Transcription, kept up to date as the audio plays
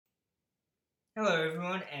Hello,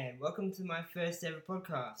 everyone, and welcome to my first ever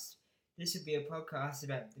podcast. This would be a podcast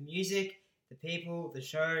about the music, the people, the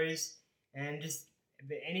shows, and just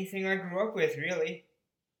anything I grew up with, really.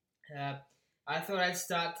 Uh, I thought I'd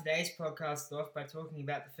start today's podcast off by talking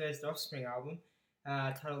about the first Offspring album,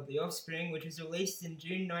 titled The Offspring, which was released in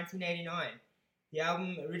June 1989. The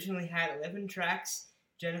album originally had 11 tracks: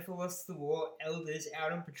 Jennifer Lost the War, Elders,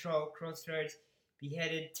 Out on Patrol, Crossroads,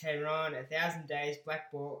 Beheaded, Tehran, 1,000 Days,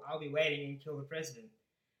 Black Ball, I'll Be Waiting, and Kill the President.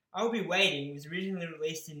 I'll Be Waiting was originally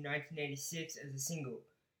released in 1986 as a single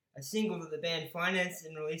that the band financed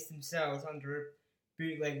and released themselves under a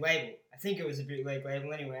bootleg label. I think it was a bootleg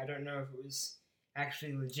label anyway, I don't know if it was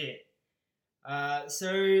actually legit.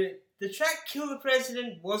 So the track Kill the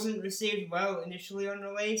President wasn't received well initially on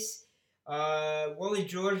release. Wally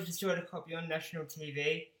George destroyed a copy on national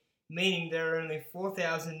TV, meaning there are only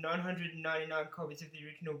 4,999 copies of the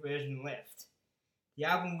original version left. The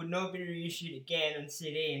album would not be reissued again on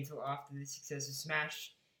CD until after the success of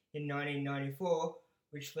Smash in 1994,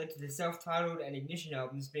 which led to the self-titled and Ignition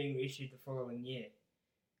albums being reissued the following year.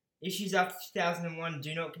 Issues after 2001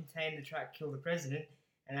 do not contain the track Kill the President,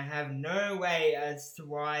 and I have no way as to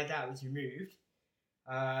why that was removed.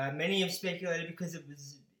 Many have speculated because it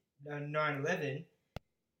was 9/11,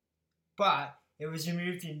 but it was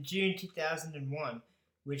removed in June 2001,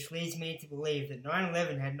 which leads me to believe that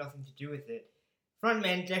 9/11 had nothing to do with it.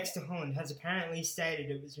 Frontman Dexter Holland has apparently stated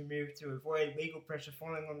it was removed to avoid legal pressure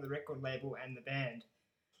falling on the record label and the band.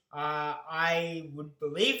 I would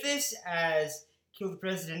believe this, as Kill the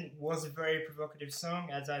President was a very provocative song.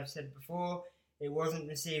 As I've said before, it wasn't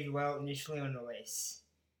received well initially on release.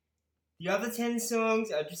 The other 10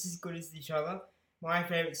 songs are just as good as each other. My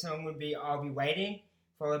favourite song would be I'll Be Waiting,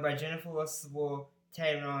 followed by Jennifer Lost the War,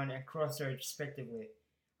 Tehran, and Crossroads, respectively.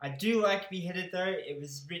 I do like Beheaded, though. It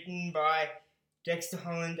was written by Dexter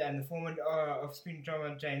Holland and the former Offspring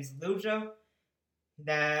drummer James Lilja.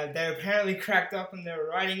 They apparently cracked up when they were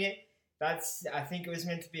writing it. I think it was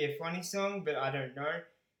meant to be a funny song, but I don't know.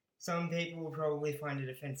 Some people will probably find it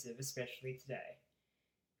offensive, especially today.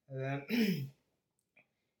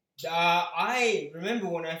 I remember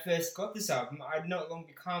when I first got this album, I'd not long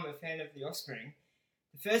become a fan of The Offspring.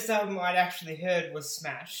 The first album I'd actually heard was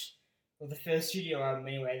Smash, or the first studio album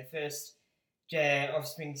anyway. The first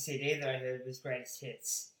Offspring CD that I heard was Greatest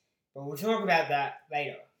Hits. But we'll talk about that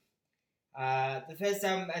later. The first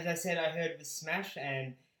album, as I said, I heard was Smash,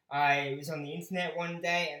 and I was on the internet one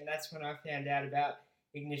day, and that's when I found out about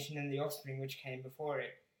Ignition and The Offspring, which came before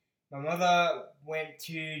it. My mother went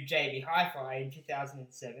to JB Hi-Fi in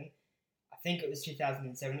 2007. I think it was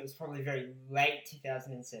 2007. It was probably very late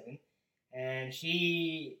 2007. And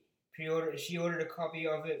she ordered a copy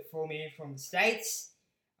of it for me from the States.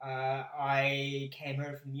 I came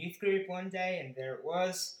home from youth group one day, and there it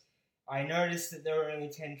was. I noticed that there were only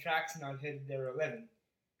 10 tracks, and I'd heard that there were 11.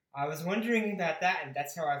 I was wondering about that, and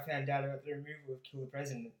that's how I found out about the removal of Kill the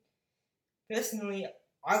President. Personally,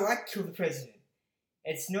 I like Kill the President.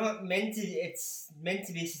 It's meant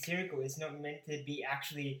to be satirical. It's not meant to be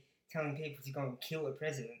actually telling people to go and kill a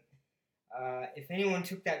president. If anyone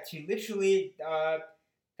took that too literally,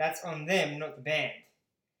 that's on them, not the band.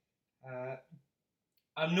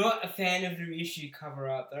 I'm not a fan of the reissue cover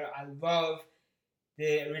art, though. I love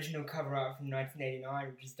the original cover art from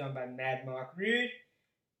 1989, which was done by Mad Mark Rude.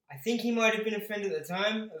 I think he might have been a friend at the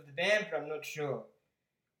time of the band, but I'm not sure.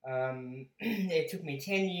 It took me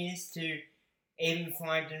 10 years to even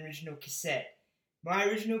find an original cassette. My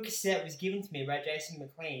original cassette was given to me by Jason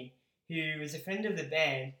McLean, who was a friend of the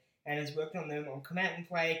band and has worked on them on Come Out and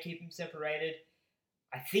Play, Keep 'Em Separated.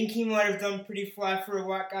 I think he might have done Pretty Fly for a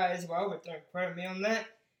White Guy as well, but don't quote me on that.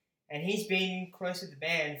 And he's been close with the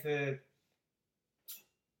band for,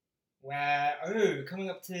 coming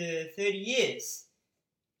up to 30 years.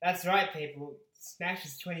 That's right, people. Smash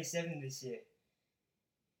is 27 this year.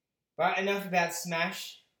 But enough about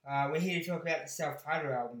Smash. We're here to talk about the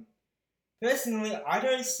self-titled album. Personally, I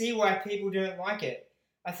don't see why people don't like it.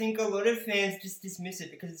 I think a lot of fans just dismiss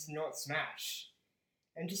it because it's not Smash.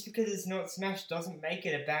 And just because it's not Smash doesn't make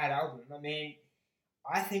it a bad album. I mean,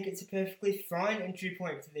 I think it's a perfectly fine entry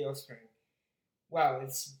point to The Offspring. Well,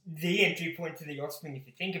 it's the entry point to The Offspring if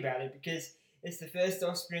you think about it, because it's the first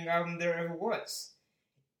Offspring album there ever was.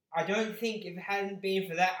 I don't think if it hadn't been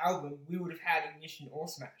for that album, we would have had Ignition or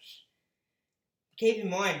Smash. Keep in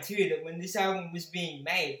mind, too, that when this album was being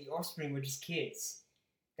made, the Offspring were just kids.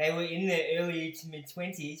 They were in their early to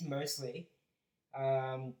mid-20s, mostly.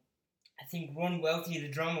 I think Ron Welty, the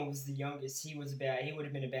drummer, was the youngest. He would have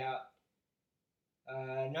been about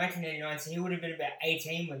 1989, so he would have been about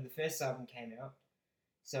 18 when the first album came out.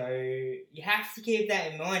 So you have to keep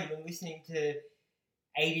that in mind when listening to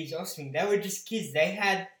 80s Offspring. They were just kids. They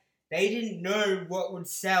didn't know what would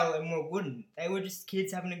sell and what wouldn't. They were just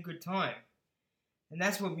kids having a good time. And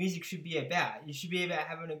that's what music should be about. You should be about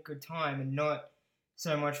having a good time and not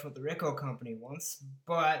so much what the record company wants.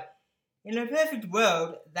 But in a perfect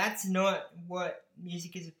world, that's not what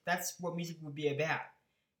music is. That's what music would be about.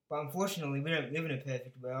 But unfortunately, we don't live in a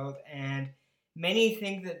perfect world, and many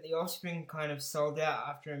think that the Offspring kind of sold out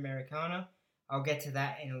after Americana. I'll get to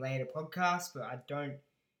that in a later podcast, but I don't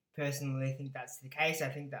personally think that's the case. I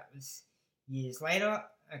think that was years later.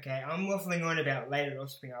 Okay, I'm waffling on about later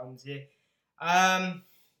Offspring albums here.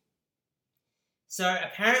 So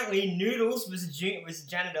apparently Noodles was a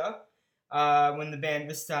janitor when the band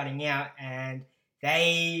was starting out, and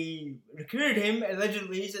they recruited him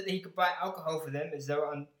allegedly so that he could buy alcohol for them, as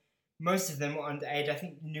though most of them were underage. I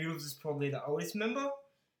think Noodles is probably the oldest member.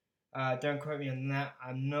 Don't quote me on that.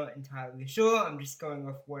 I'm not entirely sure. I'm just going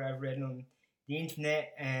off what I've read on the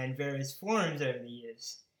internet and various forums over the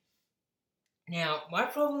years. Now, my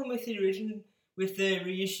problem with the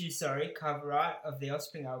reissue cover art of the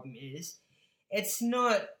Offspring album is it's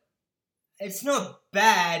not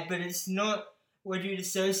bad, but it's not what you'd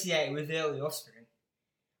associate with early Offspring.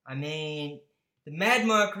 I mean, the Mad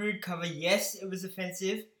Mark Rude cover, yes, it was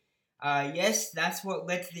offensive. Yes, that's what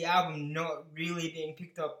led to the album not really being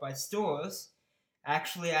picked up by stores.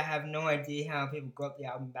 Actually, I have no idea how people got the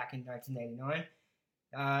album back in 1989.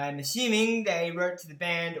 I'm assuming they wrote to the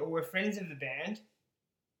band or were friends of the band,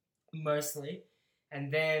 mostly,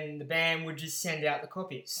 and then the band would just send out the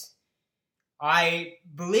copies. I,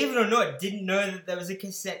 believe it or not, didn't know that there was a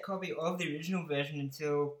cassette copy of the original version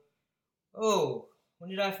until, when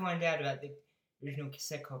did I find out about the original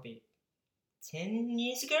cassette copy? 10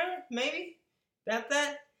 years ago, maybe? About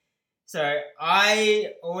that? So,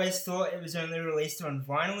 I always thought it was only released on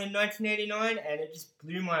vinyl in 1989, and it just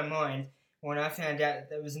blew my mind when I found out that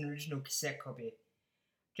there was an original cassette copy.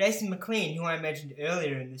 Jason McLean, who I mentioned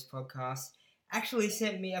earlier in this podcast, actually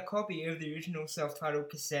sent me a copy of the original self-titled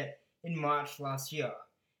cassette in March last year.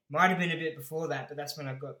 Might have been a bit before that, but that's when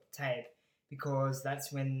I got the tape, because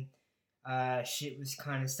that's when shit was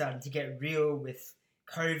kind of starting to get real with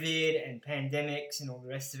COVID and pandemics and all the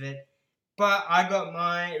rest of it. But I got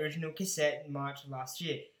my original cassette in March of last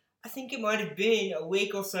year. I think it might have been a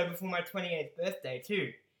week or so before my 28th birthday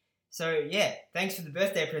too. So yeah, thanks for the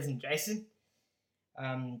birthday present, Jason.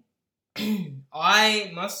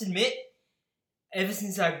 I must admit, ever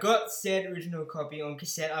since I got said original copy on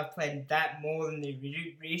cassette, I've played that more than the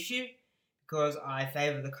reissue, because I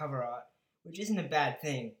favour the cover art, which isn't a bad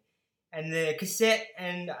thing. And the cassette,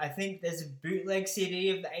 and I think there's a bootleg CD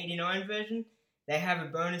of the 89 version, they have a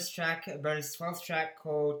bonus 12th track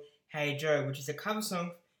called Hey Joe, which is a cover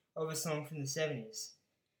song of a song from the 70s.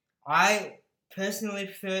 I personally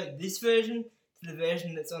prefer this version to the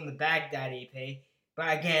version that's on the Baghdad EP,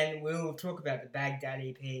 but again, we'll talk about the Baghdad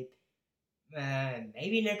EP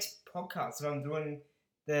maybe next podcast if I'm doing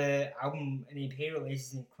the album and EP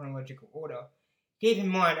releases in chronological order. Keep in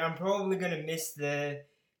mind, I'm probably going to miss the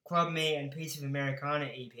Club Me and Piece of Americana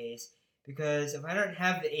EPs, because if I don't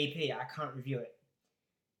have the EP, I can't review it.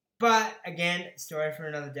 But again, story for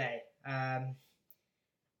another day. I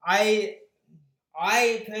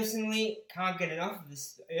personally can't get enough of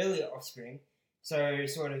this earlier Offspring, so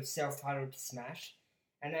sort of self-titled Smash,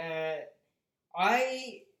 and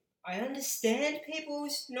I understand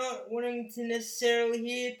people's not wanting to necessarily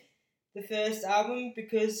hear the first album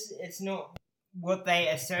because it's not what they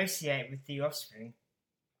associate with the Offspring.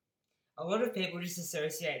 A lot of people just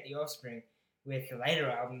associate the Offspring with the later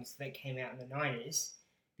albums that came out in the 90s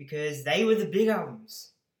because they were the big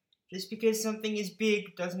albums. Just because something is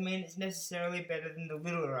big doesn't mean it's necessarily better than the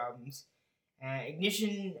littler albums.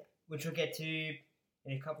 Ignition, which we'll get to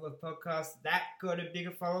in a couple of podcasts, that got a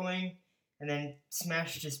bigger following, and then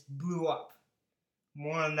Smash just blew up.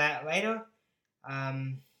 More on that later.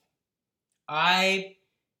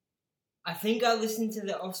 I think I listened to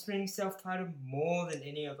the Offspring self-titled more than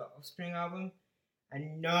any other Offspring album.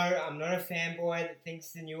 And no, I'm not a fanboy that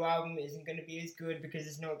thinks the new album isn't going to be as good because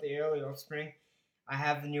it's not the early Offspring. I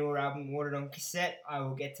have the newer album ordered on cassette. I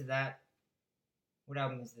will get to that. What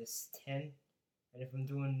album is this? 10? And if I'm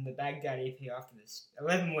doing the Baghdad EP after this,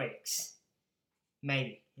 11 weeks.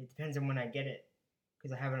 Maybe. It depends on when I get it,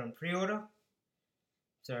 because I have it on pre-order.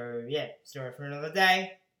 So, yeah, story for another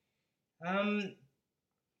day.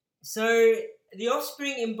 So, the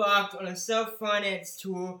Offspring embarked on a self-financed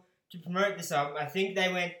tour to promote this album. I think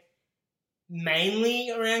they went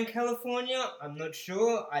mainly around California. I'm not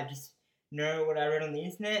sure. I just know what I read on the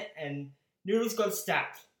internet, and Noodles got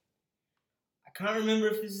stabbed. I can't remember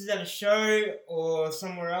if this is at a show or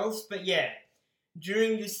somewhere else, but yeah.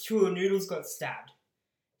 during this tour, Noodles got stabbed.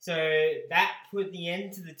 So that put the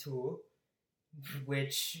end to the tour,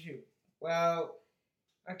 which, well,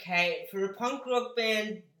 okay, for a punk rock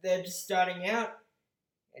band, they're just starting out.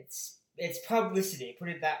 It's publicity, put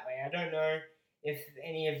it that way. I don't know if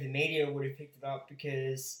any of the media would have picked it up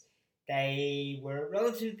because well,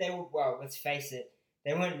 let's face it,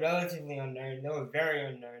 they weren't relatively unknown, they were very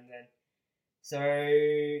unknown then. So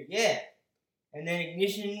yeah, and then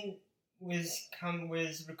Ignition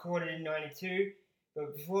was recorded in '92,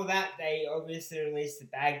 but before that they obviously released the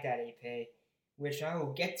Baghdad EP, which I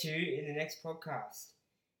will get to in the next podcast.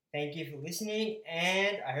 Thank you for listening,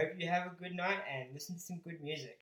 and I hope you have a good night and listen to some good music.